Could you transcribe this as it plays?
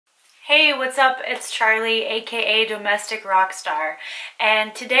Hey, what's up? It's Charlie, aka Domestic Rockstar,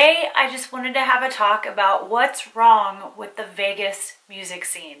 and today I just wanted to have a talk about what's wrong with the Vegas music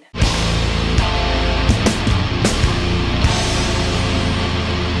scene.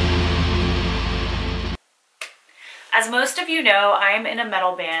 As most of you know, I'm in a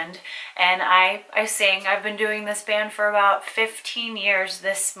metal band and I sing. I've been doing this band for about 15 years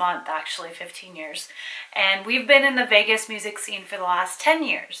this month, actually 15 years. And we've been in the Vegas music scene for the last 10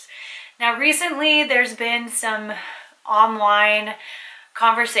 years. Now recently there's been some online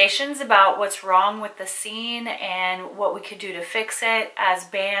conversations about what's wrong with the scene and what we could do to fix it as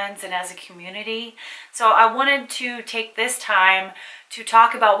bands and as a community. So I wanted to take this time to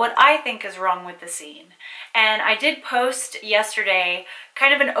talk about what I think is wrong with the scene. And I did post yesterday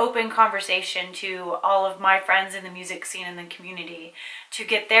kind of an open conversation to all of my friends in the music scene and the community to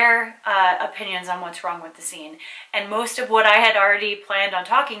get their opinions on what's wrong with the scene. And most of what I had already planned on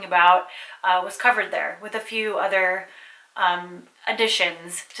talking about was covered there with a few other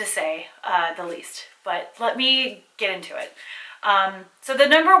additions, to say the least. But let me get into it. So the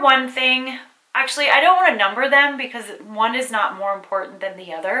number one thing, actually I don't want to number them because one is not more important than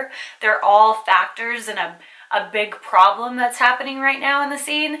the other. They're all factors in a big problem that's happening right now in the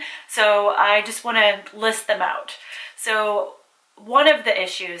scene. So I just want to list them out. So one of the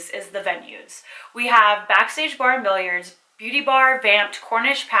issues is the venues. We have Backstage Bar and Billiards, Beauty Bar, Vamped,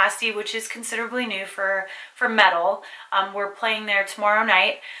 Cornish Pasty, which is considerably new for metal. We're playing there tomorrow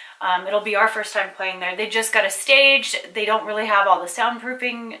night. It'll be our first time playing there. They just got a stage. They don't really have all the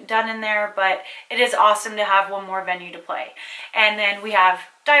soundproofing done in there, but it is awesome to have one more venue to play. And then we have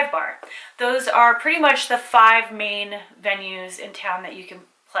Dive Bar. Those are pretty much the 5 main venues in town that you can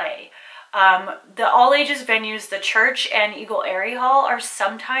play. The all ages venues, the Church and Eagle Airy Hall, are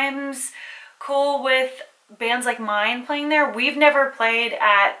sometimes cool with bands like mine playing there. We've never played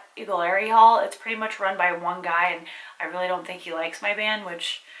at Eagle Airy Hall. It's pretty much run by one guy, and I really don't think he likes my band,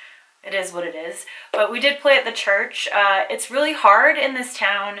 which it is what it is. But we did play at the Church. It's really hard in this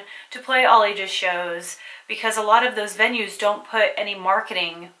town to play all ages shows because a lot of those venues don't put any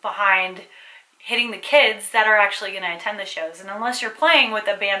marketing behind hitting the kids that are actually going to attend the shows. And unless you're playing with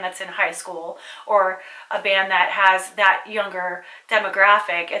a band that's in high school or a band that has that younger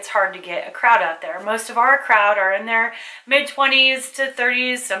demographic, it's hard to get a crowd out there. Most of our crowd are in their mid-20s to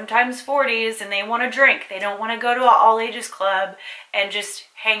 30s, sometimes 40s, and they want to drink. They don't want to go to an all-ages club and just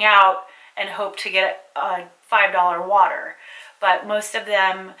hang out and hope to get a $5 water. But most of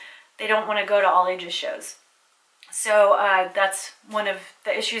them, they don't want to go to all-ages shows. So that's one of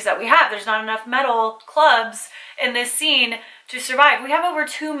the issues that we have. There's not enough metal clubs in this scene to survive. We have over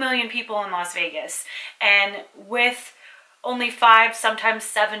 2 million people in Las Vegas, and with only 5, sometimes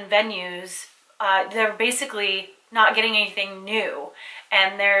 7 venues, they're basically not getting anything new.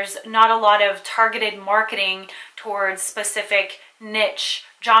 And there's not a lot of targeted marketing towards specific niche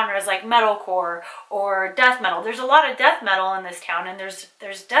genres like metalcore or death metal. There's a lot of death metal in this town, and there's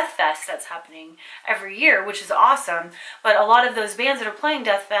Death Fest that's happening every year, which is awesome. But a lot of those bands that are playing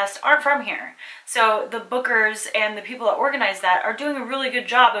Death Fest aren't from here. So the bookers and the people that organize that are doing a really good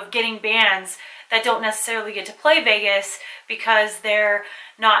job of getting bands that don't necessarily get to play Vegas because they're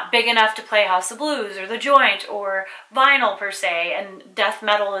not big enough to play House of Blues or The Joint or vinyl per se, and death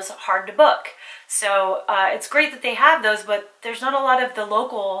metal is hard to book. So it's great that they have those, but there's not a lot of the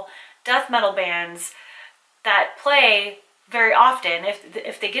local death metal bands that play very often.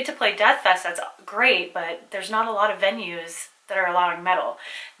 If they get to play Death Fest, that's great, but there's not a lot of venues that are allowing metal.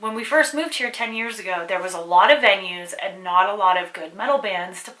 When we first moved here 10 years ago, there was a lot of venues and not a lot of good metal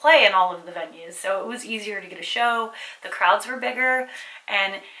bands to play in all of the venues. So it was easier to get a show, the crowds were bigger,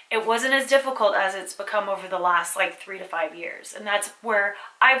 and it wasn't as difficult as it's become over the last like 3 to 5 years. And that's where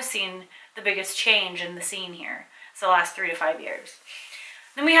I've seen the biggest change in the scene here. So the last 3 to 5 years.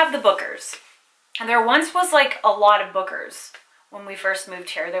 Then we have the bookers. And there once was like a lot of bookers. When we first moved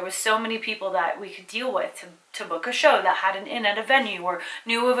here, there was so many people that we could deal with to book a show that had an in at a venue or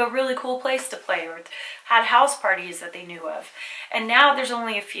knew of a really cool place to play or had house parties that they knew of. And now there's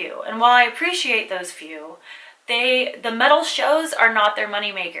only a few. And while I appreciate those few, the metal shows are not their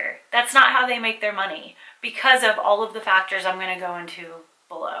moneymaker. That's not how they make their money because of all of the factors I'm going to go into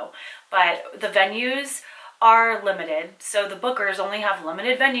below. But the venues are limited. So the bookers only have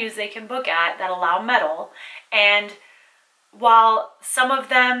limited venues they can book at that allow metal. And while some of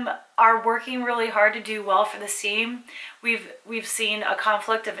them are working really hard to do well for the scene, we've seen a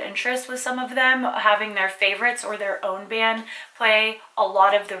conflict of interest with some of them having their favorites or their own band play a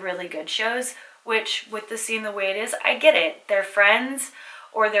lot of the really good shows, which with the scene the way it is, I get it. They're friends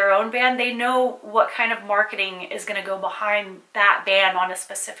or their own band, they know what kind of marketing is going to go behind that band on a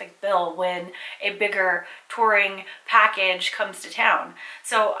specific bill when a bigger touring package comes to town.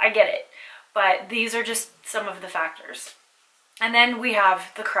 So I get it, but these are just some of the factors. And then we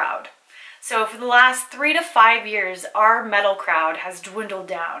have the crowd. So for the last 3 to 5 years, our metal crowd has dwindled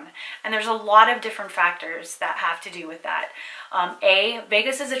down, and there's a lot of different factors that have to do with that.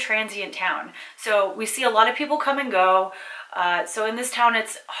 Vegas is a transient town, so we see a lot of people come and go. So in this town,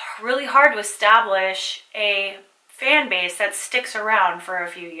 it's really hard to establish a fan base that sticks around for a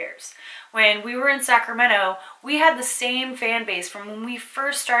few years. When we were in Sacramento, we had the same fan base from when we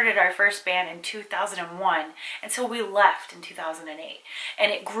first started our first band in 2001 until we left in 2008.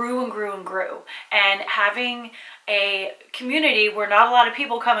 And it grew and grew and grew. And having a community where not a lot of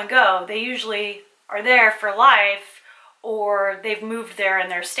people come and go, they usually are there for life, or they've moved there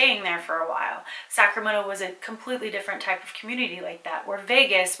and they're staying there for a while. Sacramento was a completely different type of community like that. Where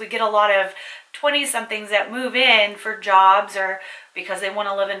Vegas, we get a lot of 20-somethings that move in for jobs or because they want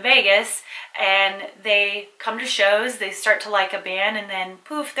to live in Vegas, and they come to shows, they start to like a band, and then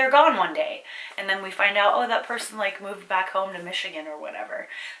poof, they're gone one day. And then we find out, oh, that person like moved back home to Michigan or whatever.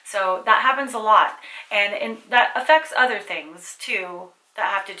 So that happens a lot. And that affects other things too that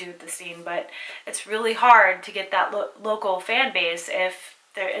have to do with the scene, but it's really hard to get that local fan base if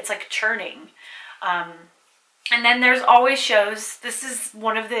it's like churning. And then there's always shows. This is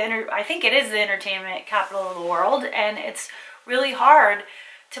one of the, I think it is the entertainment capital of the world, and it's really hard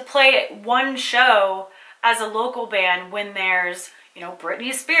to play one show as a local band when there's, you know,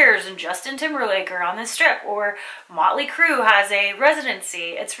 Britney Spears and Justin Timberlake are on the Strip, or Motley Crue has a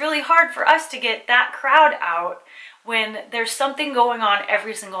residency. It's really hard for us to get that crowd out when there's something going on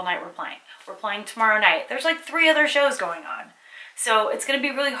every single night we're playing. We're playing tomorrow night. There's like 3 other shows going on. So it's going to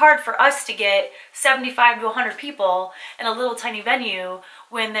be really hard for us to get 75 to 100 people in a little tiny venue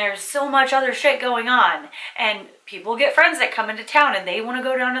when there's so much other shit going on. And people get friends that come into town and they want to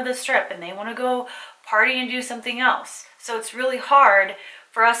go down to the Strip and they want to go party and do something else. So it's really hard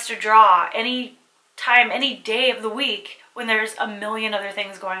for us to draw any time, any day of the week when there's a million other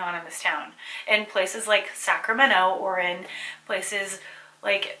things going on in this town. In places like Sacramento or in places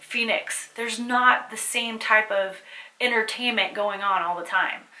like Phoenix, there's not the same type of entertainment going on all the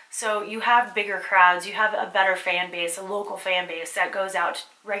time. So you have bigger crowds, you have a better fan base, a local fan base that goes out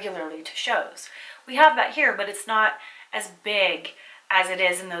regularly to shows. We have that here, but it's not as big as it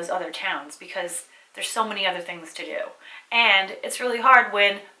is in those other towns because there's so many other things to do. And it's really hard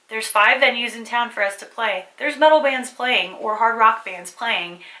when there's 5 venues in town for us to play. There's metal bands playing or hard rock bands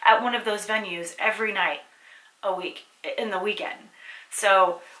playing at one of those venues every night a week, in the weekend.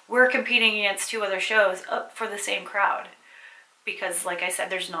 So we're competing against 2 other shows up for the same crowd because, like I said,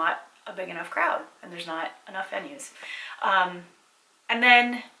 there's not a big enough crowd and there's not enough venues. And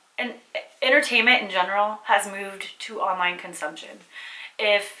then entertainment in general has moved to online consumption.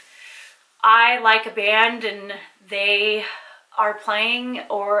 If I like a band and they are playing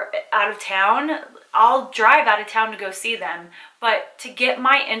or out of town, I'll drive out of town to go see them. But to get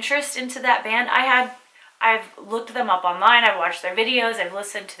my interest into that band, I've looked them up online, I've watched their videos, I've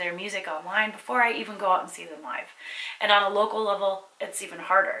listened to their music online before I even go out and see them live. And on a local level, it's even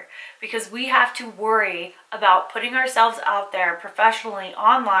harder because we have to worry about putting ourselves out there professionally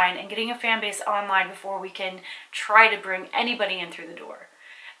online and getting a fan base online before we can try to bring anybody in through the door.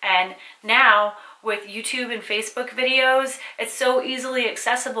 And now with YouTube and Facebook videos, it's so easily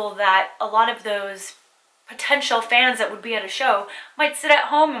accessible that a lot of those potential fans that would be at a show might sit at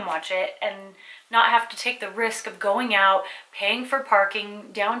home and watch it and not have to take the risk of going out, paying for parking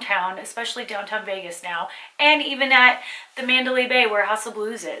downtown, especially downtown Vegas now, and even at the Mandalay Bay where House of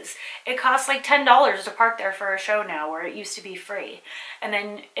Blues is. It costs like $10 to park there for a show now, where it used to be free. And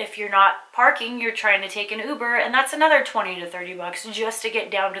then if you're not parking, you're trying to take an Uber, and that's another 20 to 30 bucks just to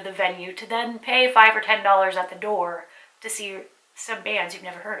get down to the venue, to then pay $5 or $10 at the door to see some bands you've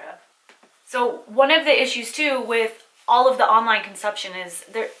never heard of. So one of the issues too with all of the online consumption is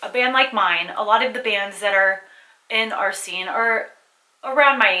a band like mine, a lot of the bands that are in our scene are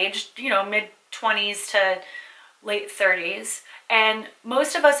around my age, you know, mid-20s to late 30s. And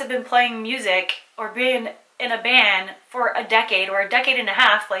most of us have been playing music or been in a band for a decade or a decade and a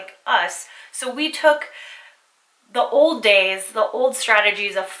half like us. So we took the old days, the old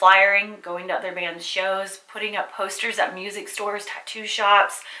strategies of flyering, going to other bands' shows, putting up posters at music stores, tattoo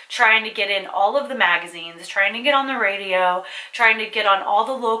shops, trying to get in all of the magazines, trying to get on the radio, trying to get on all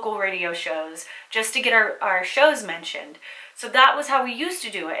the local radio shows just to get our shows mentioned. So that was how we used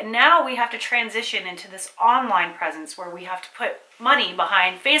to do it. And now we have to transition into this online presence where we have to put money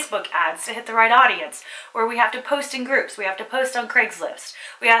behind Facebook ads to hit the right audience, where we have to post in groups, we have to post on Craigslist,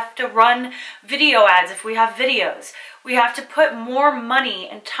 we have to run video ads if we have videos. We have to put more money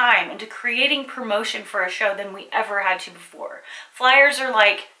and time into creating promotion for a show than we ever had to before. Flyers are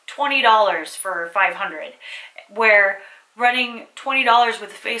like $20 for 500, where running $20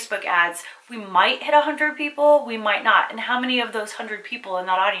 with Facebook ads, we might hit 100 people, we might not. And how many of those 100 people in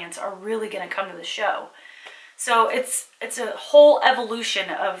that audience are really going to come to the show? So it's a whole evolution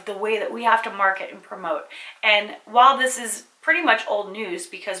of the way that we have to market and promote. And while this is pretty much old news,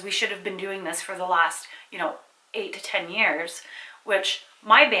 because we should have been doing this for the last, 8 to 10 years, which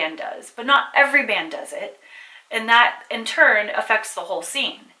my band does, but not every band does it. And that in turn affects the whole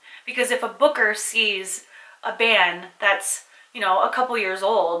scene. Because if a booker sees a band that's, a couple years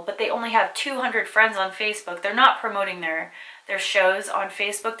old, but they only have 200 friends on Facebook, they're not promoting their shows on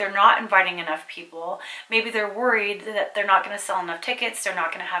Facebook, they're not inviting enough people, maybe they're worried that they're not going to sell enough tickets, they're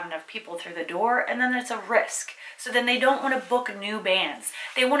not going to have enough people through the door, and then there's a risk. So then they don't want to book new bands.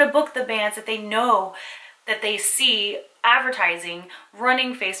 They want to book the bands that they know, that they see advertising,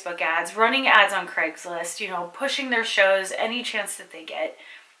 running Facebook ads, running ads on Craigslist, pushing their shows any chance that they get.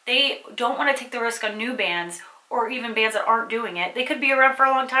 They don't want to take the risk on new bands or even bands that aren't doing it. They could be around for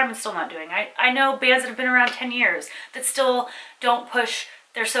a long time and still not doing it. I know bands that have been around 10 years that still don't push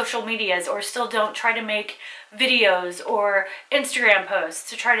their social medias or still don't try to make videos or Instagram posts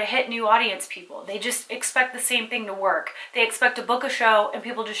to try to hit new audience people. They just expect the same thing to work. They expect to book a show and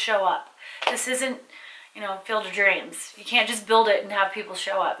people just show up. This isn't, Field of Dreams. You can't just build it and have people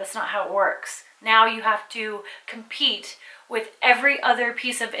show up. That's not how it works. Now you have to compete with every other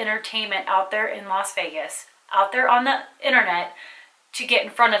piece of entertainment out there in Las Vegas, out there on the internet, to get in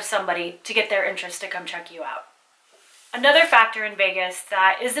front of somebody to get their interest to come check you out. Another factor in Vegas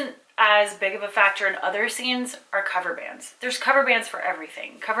that isn't as big of a factor in other scenes are cover bands. There's cover bands for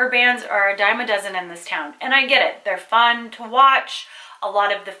everything. Cover bands are a dime a dozen in this town, and I get it. They're fun to watch. A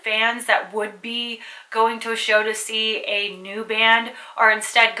lot of the fans that would be going to a show to see a new band are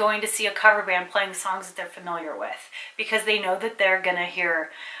instead going to see a cover band playing songs that they're familiar with, because they know that they're gonna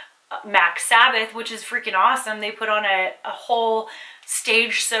hear Max Sabbath, which is freaking awesome. They put on a whole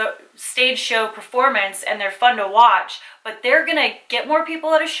stage show performance, and they're fun to watch, but they're gonna get more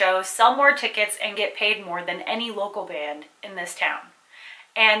people at a show, sell more tickets, and get paid more than any local band in this town.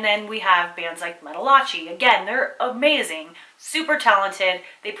 And then we have bands like Metalachi. Again, they're amazing, super talented,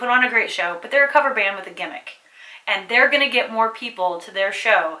 they put on a great show, but they're a cover band with a gimmick. And they're gonna get more people to their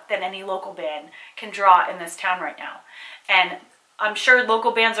show than any local band can draw in this town right now. And I'm sure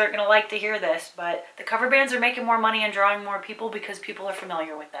local bands aren't gonna like to hear this, but the cover bands are making more money and drawing more people because people are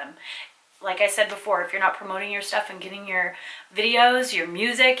familiar with them. Like I said before, if you're not promoting your stuff and getting your videos, your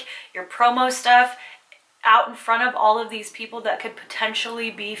music, your promo stuff out in front of all of these people that could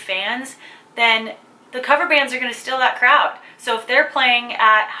potentially be fans, then the cover bands are going to steal that crowd. So if they're playing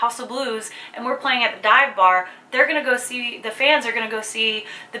at House of Blues and we're playing at the dive bar, they're going to go see, the fans are going to go see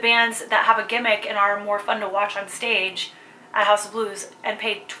the bands that have a gimmick and are more fun to watch on stage at House of Blues and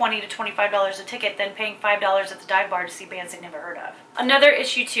pay $20 to $25 a ticket than paying $5 at the dive bar to see bands they've never heard of. Another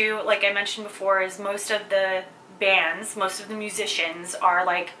issue too, like I mentioned before, is most of the bands, most of the musicians are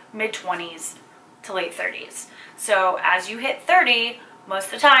like mid-20s to late 30s. So as you hit 30, most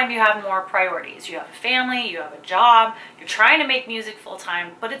of the time you have more priorities. You have a family, you have a job, you're trying to make music full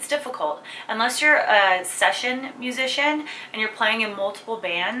time, but it's difficult. Unless you're a session musician and you're playing in multiple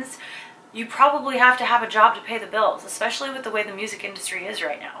bands, you probably have to have a job to pay the bills, especially with the way the music industry is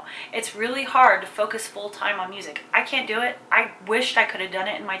right now. It's really hard to focus full time on music. I can't do it. I wished I could have done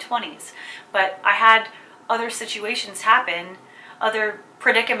it in my 20s, but I had other situations happen, other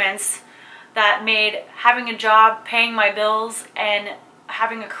predicaments that made having a job, paying my bills, and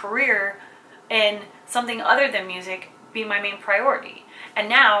having a career in something other than music be my main priority. And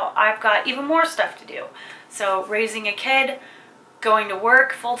now I've got even more stuff to do. So raising a kid, going to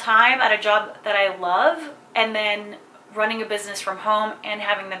work full-time at a job that I love, and then running a business from home and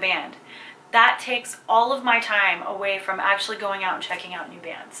having the band. That takes all of my time away from actually going out and checking out new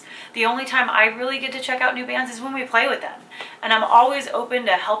bands. The only time I really get to check out new bands is when we play with them. And I'm always open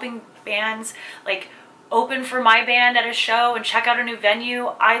to helping bands, like open for my band at a show and check out a new venue.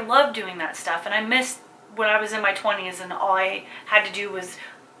 I love doing that stuff, and I missed when I was in my 20s and all I had to do was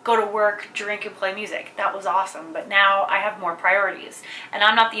go to work, drink, and play music. That was awesome, but now I have more priorities. And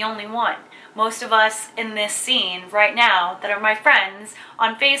I'm not the only one. Most of us in this scene right now that are my friends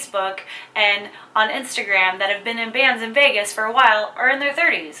on Facebook and on Instagram that have been in bands in Vegas for a while are in their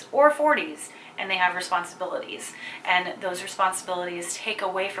 30s or 40s. and they have responsibilities, and those responsibilities take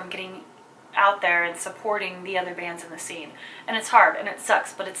away from getting out there and supporting the other bands in the scene. And it's hard and it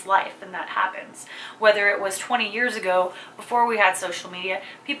sucks, but it's life, and that happens. Whether it was 20 years ago, before we had social media,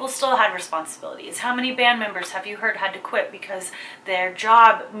 people still had responsibilities. How many band members have you heard had to quit because their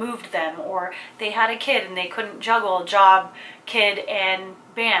job moved them, or they had a kid and they couldn't juggle job, kid, and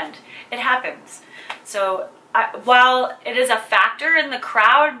band? It happens. So while it is a factor in the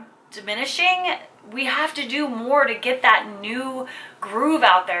crowd diminishing, we have to do more to get that new groove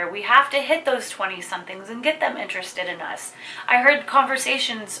out there. We have to hit those 20-somethings and get them interested in us. I heard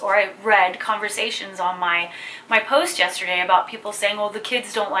conversations, or I read conversations on my post yesterday about people saying, well, the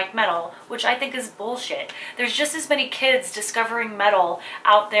kids don't like metal, which I think is bullshit. There's just as many kids discovering metal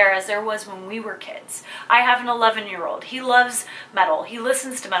out there as there was when we were kids. I have an 11-year-old. He loves metal. He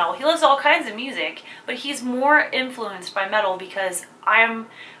listens to metal. He loves all kinds of music, but he's more influenced by metal because I'm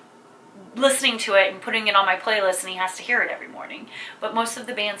listening to it and putting it on my playlist, and he has to hear it every morning. But most of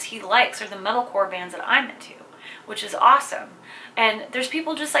the bands he likes are the metalcore bands that I'm into, which is awesome. And there's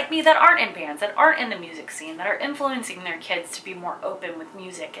people just like me that aren't in bands, that aren't in the music scene, that are influencing their kids to be more open with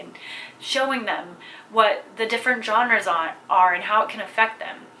music and showing them what the different genres are and how it can affect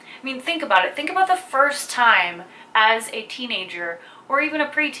them. I mean, think about it. Think about the first time as a teenager or even a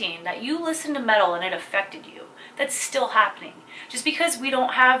preteen that you listened to metal and it affected you. That's still happening. Just because we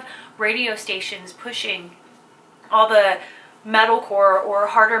don't have radio stations pushing all the metalcore or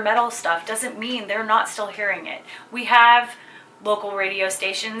harder metal stuff doesn't mean they're not still hearing it. We have local radio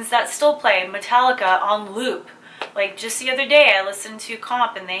stations that still play Metallica on loop. Like just the other day I listened to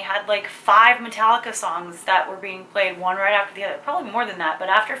Comp and they had like 5 Metallica songs that were being played one right after the other. Probably more than that, but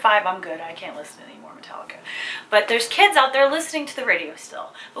after 5 I'm good. I can't listen to any more Metallica. But there's kids out there listening to the radio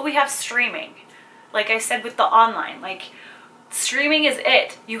still. But we have streaming. Like I said with the online, like streaming is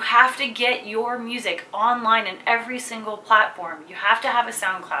it. You have to get your music online in every single platform. You have to have a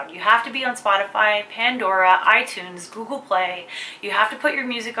SoundCloud. You have to be on Spotify, Pandora, iTunes, Google Play. You have to put your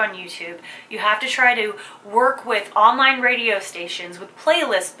music on YouTube. You have to try to work with online radio stations, with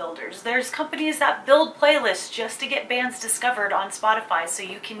playlist builders. There's companies that build playlists just to get bands discovered on Spotify so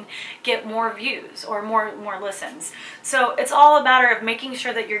you can get more views or more listens. So it's all a matter of making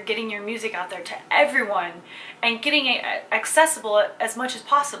sure that you're getting your music out there to everyone and getting it accessible as much as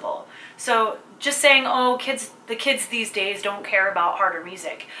possible. So just saying, oh, the kids these days don't care about harder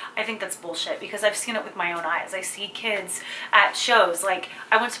music, I think that's bullshit, because I've seen it with my own eyes. I see kids at shows. Like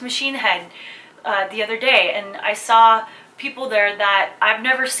I went to Machine Head the other day and I saw people there that I've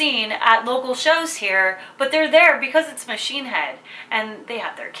never seen at local shows here, but they're there because it's Machine Head, and they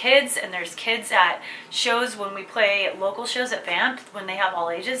have their kids, and there's kids at shows when we play local shows at Vamp, when they have all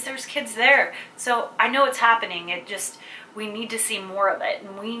ages, there's kids there. So I know it's happening. We need to see more of it,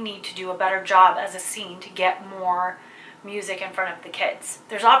 and we need to do a better job as a scene to get more music in front of the kids.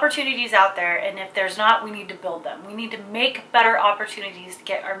 There's opportunities out there, and if there's not, we need to build them. We need to make better opportunities to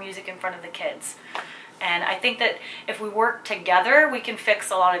get our music in front of the kids. And I think that if we work together, we can fix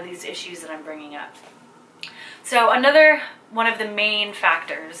a lot of these issues that I'm bringing up. So another one of the main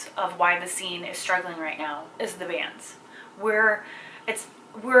factors of why the scene is struggling right now is the bands.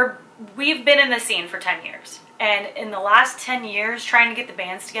 We've been in the scene for 10 years. And in the last 10 years, trying to get the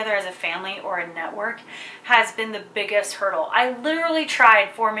bands together as a family or a network has been the biggest hurdle. I literally tried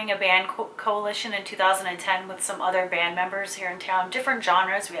forming a band coalition in 2010 with some other band members here in town, different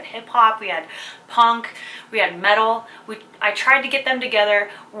genres. We had hip hop, we had punk, we had metal. I tried to get them together,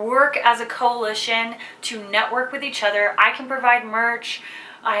 work as a coalition to network with each other. I can provide merch.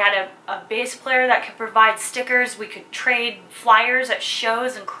 I had a bass player that could provide stickers. We could trade flyers at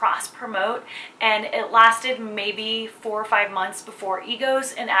shows and cross-promote, and it lasted maybe 4 or 5 months before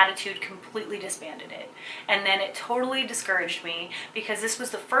Egos and Attitude completely disbanded it. And then it totally discouraged me, because this was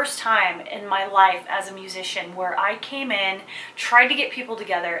the first time in my life as a musician where I came in, tried to get people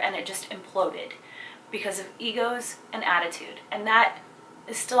together, and it just imploded because of Egos and Attitude. And that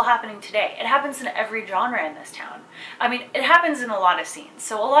is still happening today. It happens in every genre in this town. I mean, it happens in a lot of scenes.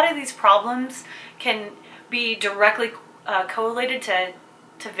 So a lot of these problems can be directly correlated to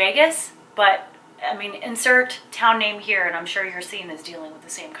Vegas, but I mean, insert town name here, and I'm sure your scene is dealing with the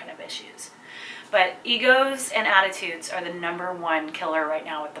same kind of issues. But Egos and Attitudes are the #1 killer right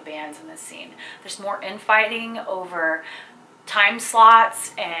now with the bands in this scene. There's more infighting over time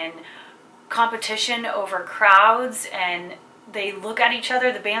slots and competition over crowds, and they look at each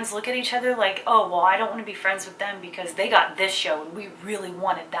other, the bands look at each other like, oh, well, I don't want to be friends with them because they got this show and we really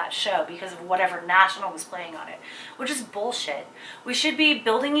wanted that show because of whatever national was playing on it, which is bullshit. We should be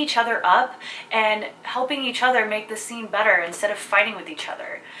building each other up and helping each other make the scene better instead of fighting with each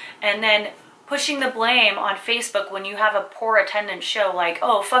other. And then pushing the blame on Facebook when you have a poor attendance show, like,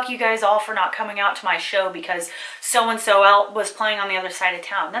 oh, fuck you guys all for not coming out to my show because so-and-so was playing on the other side of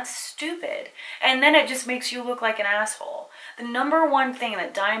town. That's stupid. And then it just makes you look like an asshole. The number one thing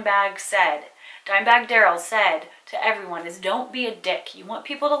that Dimebag Darrell said to everyone is don't be a dick. You want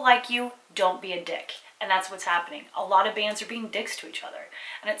people to like you, don't be a dick. And that's what's happening. A lot of bands are being dicks to each other,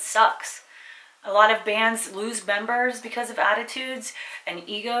 and it sucks. A lot of bands lose members because of attitudes and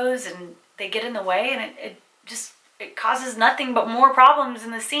egos, and they get in the way, and it causes nothing but more problems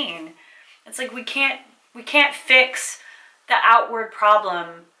in the scene. It's like we can't fix the outward problem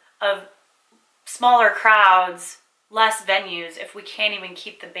of smaller crowds, less venues, if we can't even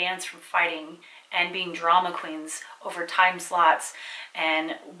keep the bands from fighting and being drama queens over time slots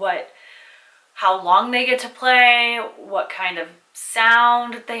and how long they get to play, what kind of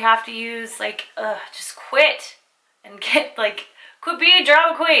sound they have to use. Like, just quit and quit being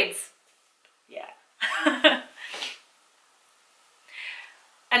drama queens. Yeah.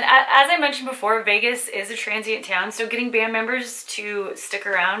 And as I mentioned before, Vegas is a transient town, so getting band members to stick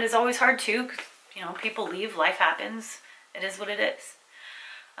around is always hard too. You know, people leave, life happens. It is what it is.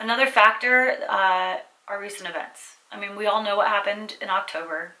 Another factor are recent events. I mean, we all know what happened in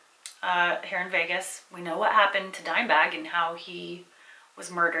October here in Vegas. We know what happened to Dimebag and how he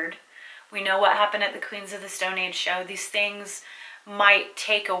was murdered. We know what happened at the Queens of the Stone Age show. These things might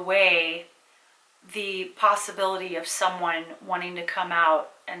take away the possibility of someone wanting to come out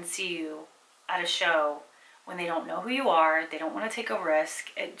and see you at a show when they don't know who you are, they don't want to take a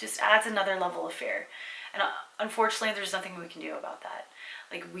risk. It just adds another level of fear. And unfortunately, there's nothing we can do about that.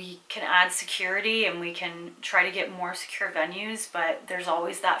 Like, we can add security and we can try to get more secure venues, but there's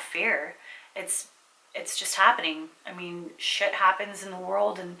always that fear. It's just happening. I mean, shit happens in the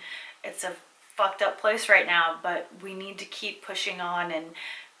world and it's a fucked up place right now, but we need to keep pushing on and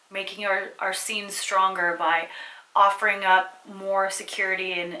making our scenes stronger by offering up more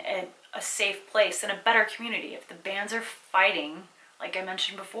security and a safe place and a better community. If the bands are fighting, like I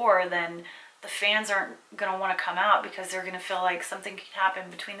mentioned before, then the fans aren't going to want to come out because they're going to feel like something could happen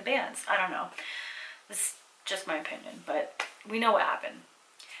between the bands. I don't know. This is just my opinion, but we know what happened.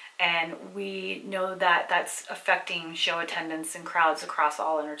 And we know that that's affecting show attendance and crowds across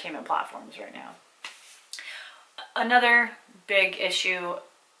all entertainment platforms right now. Another big issue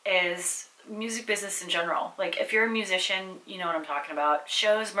is music business in general. Like, if you're a musician, you know what I'm talking about.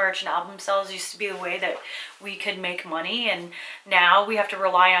 Shows, merch, and album sales used to be the way that we could make money, and now we have to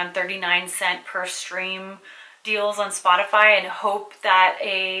rely on 39-cent per stream deals on Spotify and hope that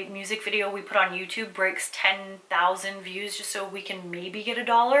a music video we put on YouTube breaks 10,000 views just so we can maybe get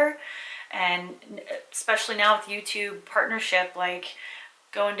 $1. And especially now with YouTube partnership, like,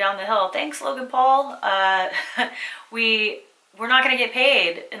 going down the hill. Thanks, Logan Paul. We're not going to get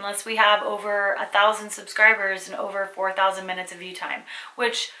paid unless we have over 1,000 subscribers and over 4,000 minutes of view time,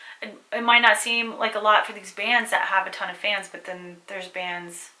 which it might not seem like a lot for these bands that have a ton of fans, but then there's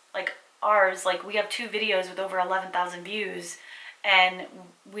bands like ours, like we have 2 videos with over 11,000 views and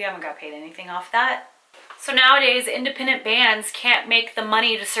we haven't got paid anything off that. So nowadays, independent bands can't make the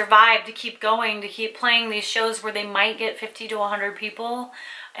money to survive, to keep going, to keep playing these shows where they might get 50 to 100 people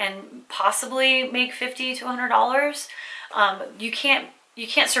and possibly make $50 to $100. You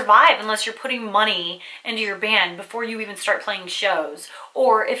can't survive unless you're putting money into your band before you even start playing shows.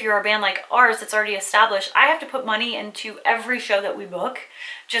 Or if you're a band like ours that's already established, I have to put money into every show that we book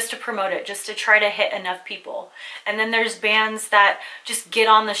just to promote it, just to try to hit enough people. And then there's bands that just get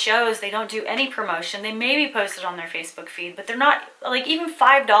on the shows, they don't do any promotion. They may be posted on their Facebook feed, but they're not, like, even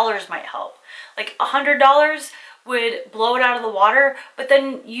 $5 might help. Like $100 would blow it out of the water, but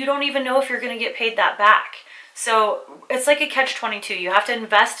then you don't even know if you're going to get paid that back. So it's like a catch-22. You have to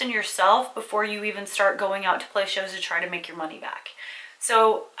invest in yourself before you even start going out to play shows to try to make your money back.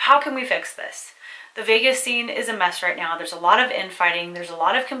 So how can we fix this? The Vegas scene is a mess right now. There's a lot of infighting. There's a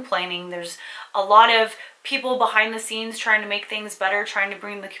lot of complaining. There's a lot of people behind the scenes trying to make things better, trying to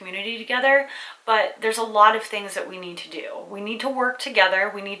bring the community together. But there's a lot of things that we need to do. We need to work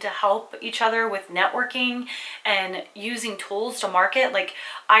together. We need to help each other with networking and using tools to market. Like,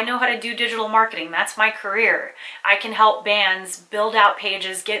 I know how to do digital marketing. That's my career. I can help bands build out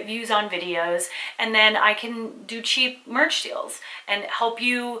pages, get views on videos, and then I can do cheap merch deals and help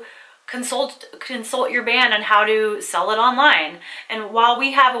you consult your band on how to sell it online. And while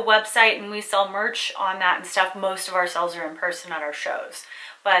we have a website and we sell merch on that and stuff, most of our sales are in person at our shows.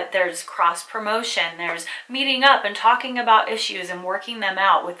 But there's cross promotion, there's meeting up and talking about issues and working them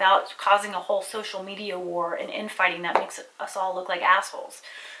out without causing a whole social media war and infighting that makes us all look like assholes.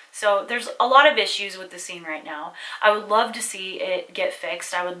 So there's a lot of issues with the scene right now. I would love to see it get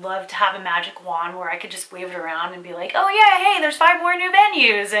fixed. I would love to have a magic wand where I could just wave it around and be like, oh yeah, hey, there's 5 more new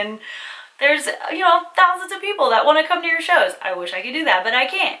venues and there's, you know, thousands of people that want to come to your shows. I wish I could do that, but I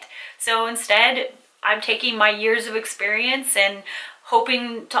can't. So instead, I'm taking my years of experience and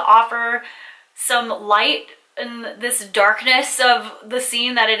hoping to offer some light in this darkness of the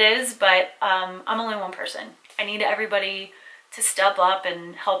scene that it is, but I'm only one person. I need everybody to step up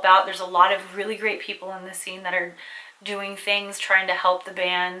and help out. There's a lot of really great people in the scene that are doing things, trying to help the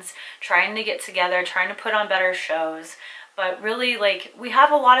bands, trying to get together, trying to put on better shows. But really, like, we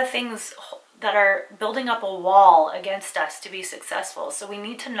have a lot of things that are building up a wall against us to be successful. So we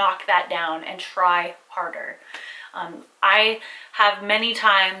need to knock that down and try harder. I have many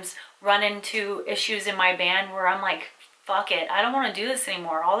times run into issues in my band where I'm like, fuck it, I don't want to do this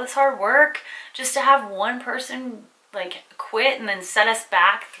anymore. All this hard work just to have one person like quit and then set us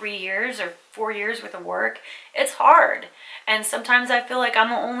back 3 years or 4 years worth of work, it's hard. And sometimes I feel like I'm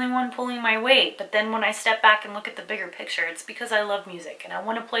the only one pulling my weight. But then when I step back and look at the bigger picture, it's because I love music and I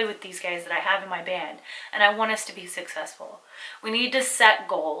want to play with these guys that I have in my band and I want us to be successful. We need to set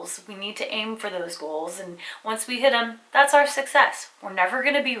goals. We need to aim for those goals, and once we hit them, that's our success. We're never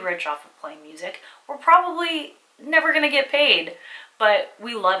going to be rich off of playing music. We're probably never going to get paid, but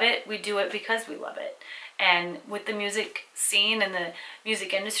we love it. We do it because we love it. And with the music scene and the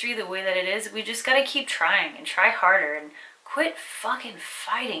music industry the way that it is, we just gotta keep trying and try harder and quit fucking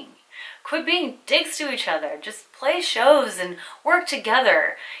fighting. Quit being dicks to each other. Just play shows and work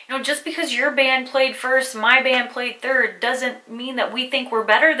together. You know, just because your band played first, my band played third, doesn't mean that we think we're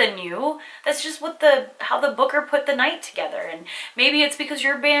better than you. That's just what how the booker put the night together. And maybe it's because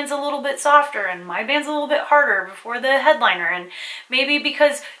your band's a little bit softer and my band's a little bit harder before the headliner. And maybe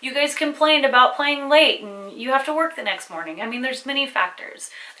because you guys complained about playing late and you have to work the next morning. I mean, there's many factors.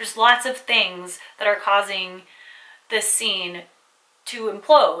 There's lots of things that are causing this scene to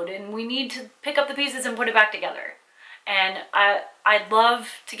implode, and we need to pick up the pieces and put it back together. And I'd love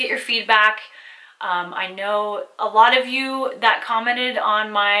to get your feedback. I know a lot of you that commented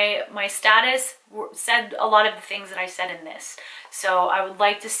on my status said a lot of the things that I said in this. So I would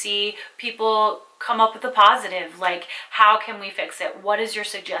like to see people come up with a positive, like, how can we fix it? What is your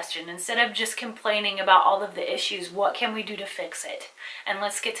suggestion? Instead of just complaining about all of the issues, what can we do to fix it? And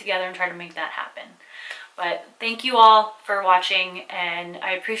let's get together and try to make that happen. But thank you all for watching, and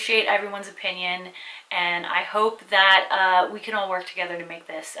I appreciate everyone's opinion, and I hope that we can all work together to make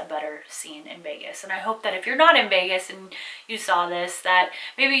this a better scene in Vegas. And I hope that if you're not in Vegas and you saw this, that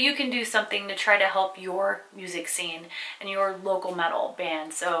maybe you can do something to try to help your music scene and your local metal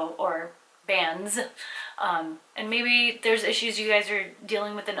band, or bands. And maybe there's issues you guys are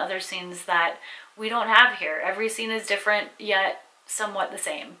dealing with in other scenes that we don't have here. Every scene is different, yet somewhat the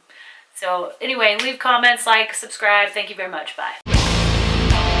same. So anyway, leave comments, like, subscribe. Thank you very much. Bye.